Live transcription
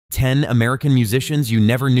10 American musicians you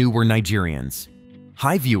never knew were Nigerians.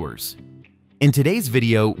 Hi viewers! In today's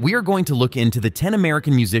video, we are going to look into the 10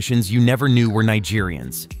 American musicians you never knew were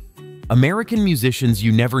Nigerians. American musicians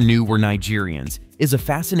you never knew were Nigerians is a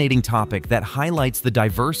fascinating topic that highlights the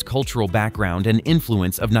diverse cultural background and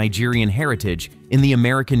influence of Nigerian heritage in the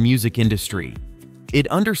American music industry. It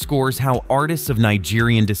underscores how artists of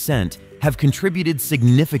Nigerian descent have contributed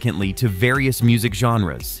significantly to various music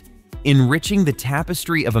genres, enriching the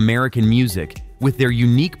tapestry of American music with their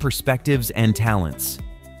unique perspectives and talents.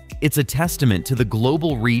 It's a testament to the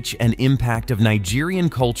global reach and impact of Nigerian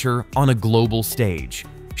culture on a global stage,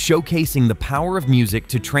 showcasing the power of music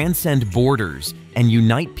to transcend borders and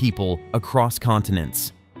unite people across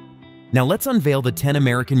continents. Now let's unveil the 10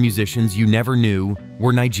 American musicians you never knew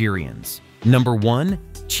were Nigerians. Number 1.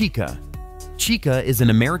 Chika. Chika is an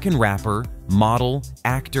American rapper, model,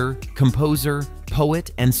 actor, composer,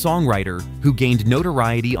 poet, and songwriter who gained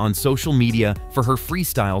notoriety on social media for her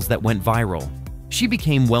freestyles that went viral. She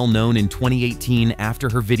became well known in 2018 after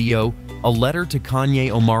her video, A Letter to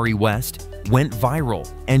Kanye Omari West, went viral,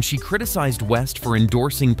 and she criticized West for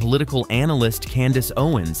endorsing political analyst Candace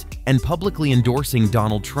Owens and publicly endorsing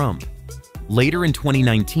Donald Trump. Later in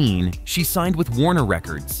 2019, she signed with Warner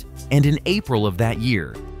Records, and in April of that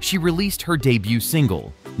year, she released her debut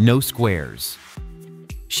single, No Squares.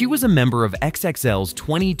 She was a member of XXL's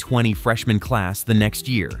 2020 freshman class the next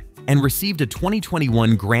year and received a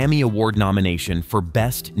 2021 Grammy Award nomination for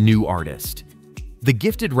Best New Artist. The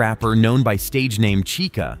gifted rapper, known by stage name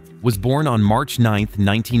Chika, was born on March 9,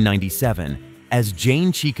 1997, as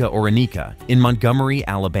Jane Chika Oranika in Montgomery,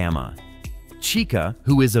 Alabama. Chika,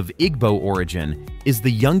 who is of Igbo origin, is the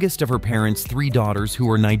youngest of her parents' 3 daughters who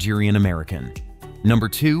are Nigerian American. Number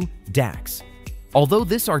 2. Dax. Although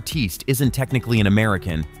this artiste isn't technically an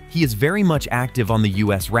American, he is very much active on the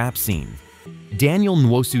US rap scene. Daniel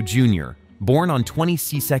Nwosu Jr., born on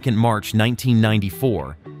 22 March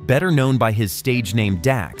 1994, better known by his stage name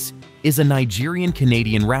Dax, is a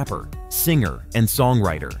Nigerian-Canadian rapper, singer, and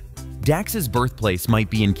songwriter. Dax's birthplace might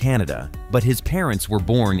be in Canada, but his parents were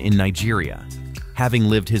born in Nigeria. Having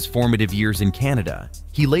lived his formative years in Canada,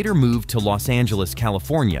 he later moved to Los Angeles,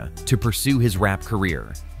 California to pursue his rap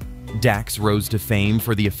career. Dax rose to fame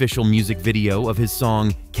for the official music video of his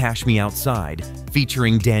song Cash Me Outside,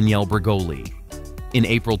 featuring Danielle Bregoli. In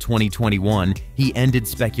April 2021, he ended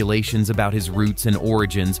speculations about his roots and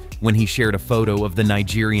origins when he shared a photo of the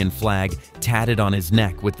Nigerian flag tatted on his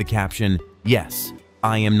neck with the caption, "Yes,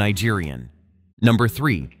 I am Nigerian." Number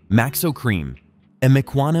 3. Maxo Cream.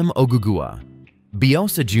 Emekwanem Ogugua.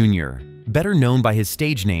 Biosa Jr., better known by his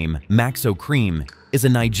stage name Maxo Cream, is a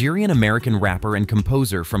Nigerian-American rapper and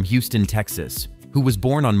composer from Houston, Texas, who was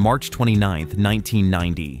born on March 29,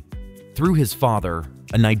 1990. Through his father,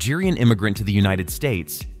 a Nigerian immigrant to the United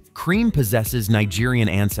States, Cream possesses Nigerian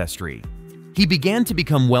ancestry. He began to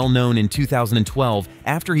become well-known in 2012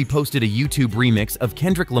 after he posted a YouTube remix of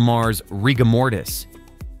Kendrick Lamar's Rigor Mortis.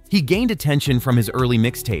 He gained attention from his early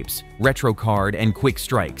mixtapes, Retro Card and Quick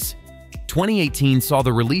Strikes. 2018 saw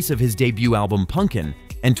the release of his debut album Punkin',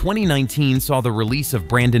 and 2019 saw the release of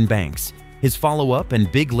Brandon Banks, his follow-up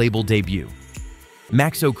and big label debut.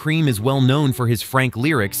 Maxo Cream is well known for his frank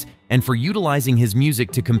lyrics and for utilizing his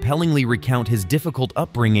music to compellingly recount his difficult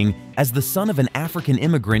upbringing as the son of an African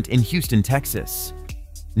immigrant in Houston, Texas.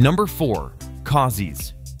 Number 4.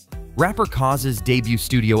 Causes. Rapper Cause's debut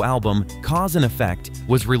studio album, Cause and Effect,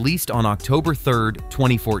 was released on October 3,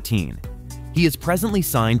 2014. He is presently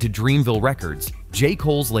signed to Dreamville Records, J.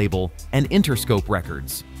 Cole's label, and Interscope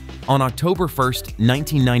Records. On October 1,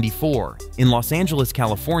 1994, in Los Angeles,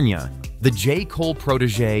 California, the J. Cole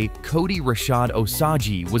protege Cody Rashad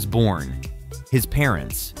Osagie was born. His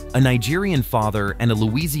parents, a Nigerian father and a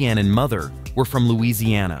Louisianan mother, were from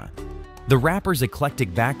Louisiana. The rapper's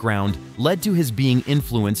eclectic background led to his being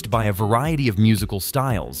influenced by a variety of musical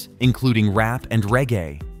styles, including rap and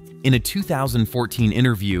reggae. In a 2014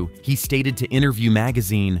 interview, he stated to Interview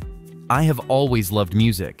magazine, "I have always loved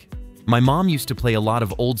music. My mom used to play a lot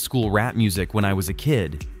of old-school rap music when I was a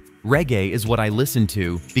kid. Reggae is what I listen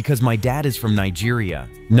to because my dad is from Nigeria."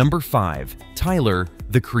 Number 5. Tyler,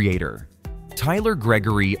 the Creator. Tyler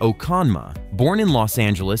Gregory Okonma, born in Los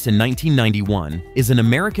Angeles in 1991, is an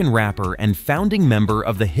American rapper and founding member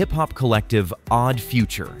of the hip-hop collective Odd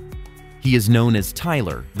Future. He is known as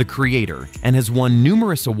Tyler, the Creator, and has won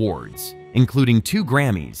numerous awards, including 2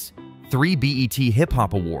 Grammys, 3 BET Hip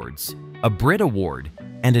Hop Awards, a Brit Award,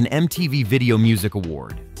 and an MTV Video Music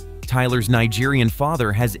Award. Tyler's Nigerian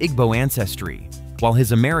father has Igbo ancestry, while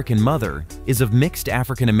his American mother is of mixed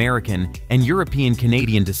African American and European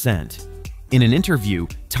Canadian descent. In an interview,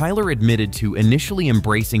 Tyler admitted to initially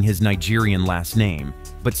embracing his Nigerian last name,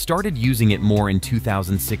 but started using it more in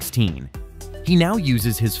 2016. He now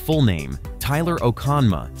uses his full name, Tyler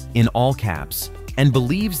Okonma, in all caps, and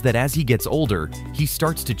believes that as he gets older, he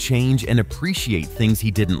starts to change and appreciate things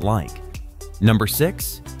he didn't like. Number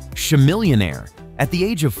 6. Chamillionaire. At the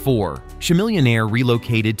age of 4, Chamillionaire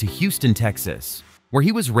relocated to Houston, Texas, where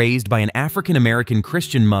he was raised by an African-American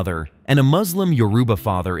Christian mother and a Muslim Yoruba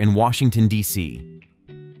father in Washington, D.C.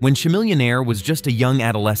 When Chamillionaire was just a young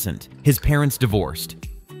adolescent, his parents divorced.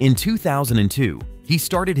 In 2002, he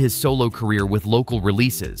started his solo career with local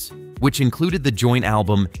releases, which included the joint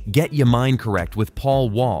album Get Ya Mind Correct with Paul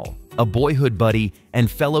Wall, a boyhood buddy and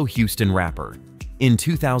fellow Houston rapper. In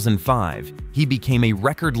 2005, he became a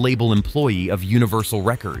record label employee of Universal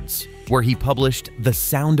Records, where he published The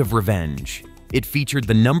Sound of Revenge. It featured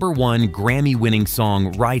the #1 Grammy-winning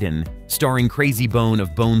song Ridin', starring Crazy Bone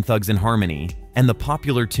of Bone Thugs-n-Harmony, and the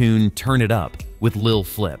popular tune Turn It Up with Lil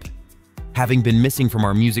Flip. Having been missing from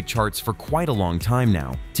our music charts for quite a long time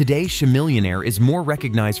now, today Chamillionaire is more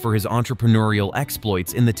recognized for his entrepreneurial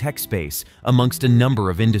exploits in the tech space amongst a number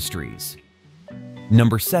of industries.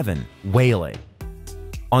 Number 7. Wale.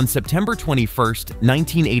 On September 21,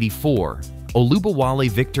 1984, Olubowale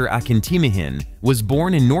Victor Akintimihin was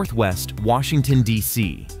born in Northwest Washington,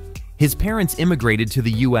 D.C. His parents immigrated to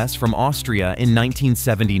the U.S. from Austria in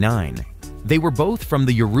 1979. They were both from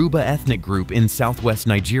the Yoruba ethnic group in southwest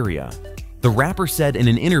Nigeria. The rapper said in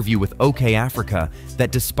an interview with OK Africa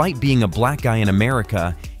that despite being a black guy in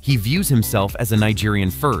America, he views himself as a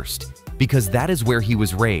Nigerian first, because that is where he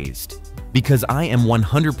was raised. Because I am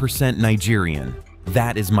 100% Nigerian.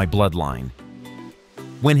 That is my bloodline.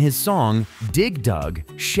 When his song, Dig Dug,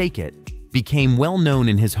 Shake It, became well known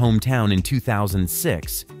in his hometown in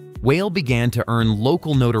 2006, Wale began to earn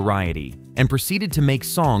local notoriety and proceeded to make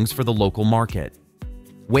songs for the local market.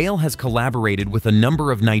 Wale has collaborated with a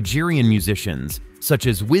number of Nigerian musicians such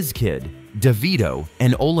as Wizkid, Davido,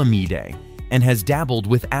 and Olamide, and has dabbled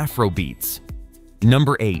with Afrobeats.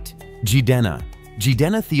 Number 8. Jidenna.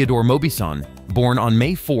 Jidenna Theodore Mobison, born on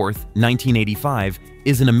May 4, 1985,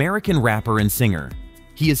 is an American rapper and singer.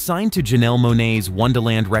 He is signed to Janelle Monáe's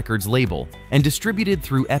Wonderland Records label and distributed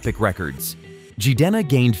through Epic Records. Jidenna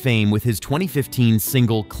gained fame with his 2015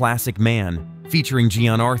 single Classic Man, featuring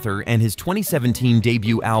Gian Arthur, and his 2017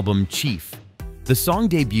 debut album Chief. The song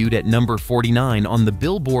debuted at number 49 on the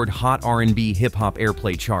Billboard Hot R&B Hip Hop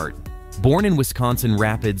Airplay chart. Born in Wisconsin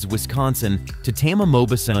Rapids, Wisconsin, to Tama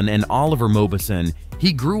Mobison and Oliver Mobison,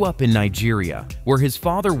 he grew up in Nigeria, where his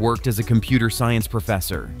father worked as a computer science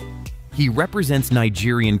professor. He represents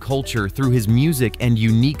Nigerian culture through his music and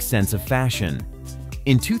unique sense of fashion.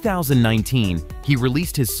 In 2019, he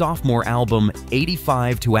released his sophomore album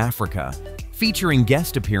 85 to Africa, featuring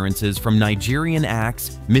guest appearances from Nigerian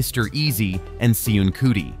acts Mr. Easy and Seun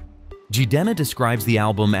Kuti. Jidenna describes the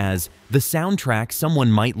album as the soundtrack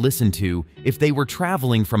someone might listen to if they were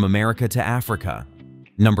traveling from America to Africa.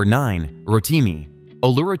 Number 9. Rotimi.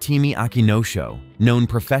 Olurotimi Akinosho, known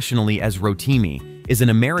professionally as Rotimi, is an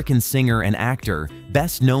American singer and actor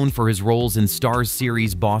best known for his roles in Starz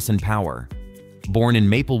series Boss and Power. Born in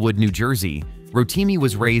Maplewood, New Jersey, Rotimi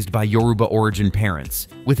was raised by Yoruba origin parents,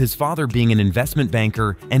 with his father being an investment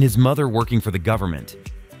banker and his mother working for the government.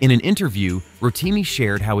 In an interview, Rotimi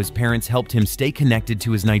shared how his parents helped him stay connected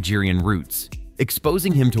to his Nigerian roots,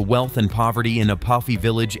 exposing him to wealth and poverty in Apafi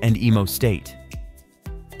village and Imo State.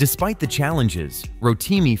 Despite the challenges,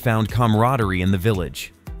 Rotimi found camaraderie in the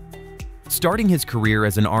village. Starting his career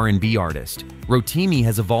as an R&B artist, Rotimi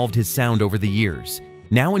has evolved his sound over the years,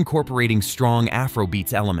 now incorporating strong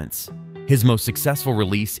Afrobeats elements. His most successful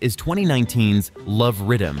release is 2019's Love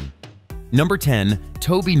Rhythm. Number 10.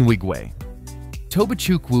 Toby Nwigwe.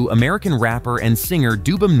 Tobechukwu American rapper and singer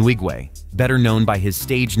Dubem Nwigwe, better known by his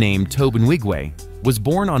stage name Tobe Nwigwe, was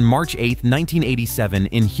born on March 8, 1987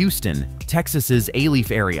 in Houston, Texas's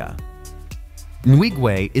Alief area.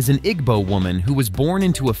 Nwigwe is an Igbo woman who was born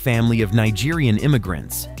into a family of Nigerian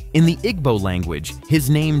immigrants. In the Igbo language, his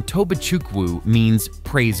name Tobechukwu means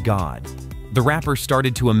praise God. The rapper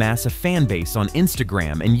started to amass a fan base on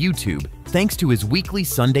Instagram and YouTube thanks to his weekly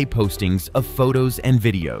Sunday postings of photos and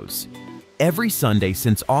videos. Every Sunday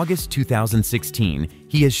since August 2016,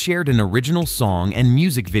 he has shared an original song and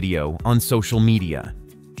music video on social media.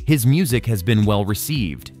 His music has been well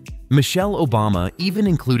received. Michelle Obama even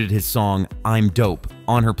included his song I'm Dope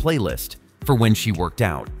on her playlist for when she worked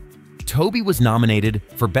out. Toby was nominated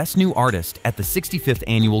for Best New Artist at the 65th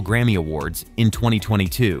Annual Grammy Awards in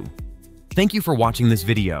 2022. Thank you for watching this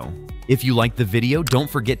video. If you liked the video, don't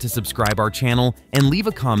forget to subscribe our channel and leave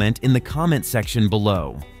a comment in the comment section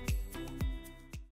below.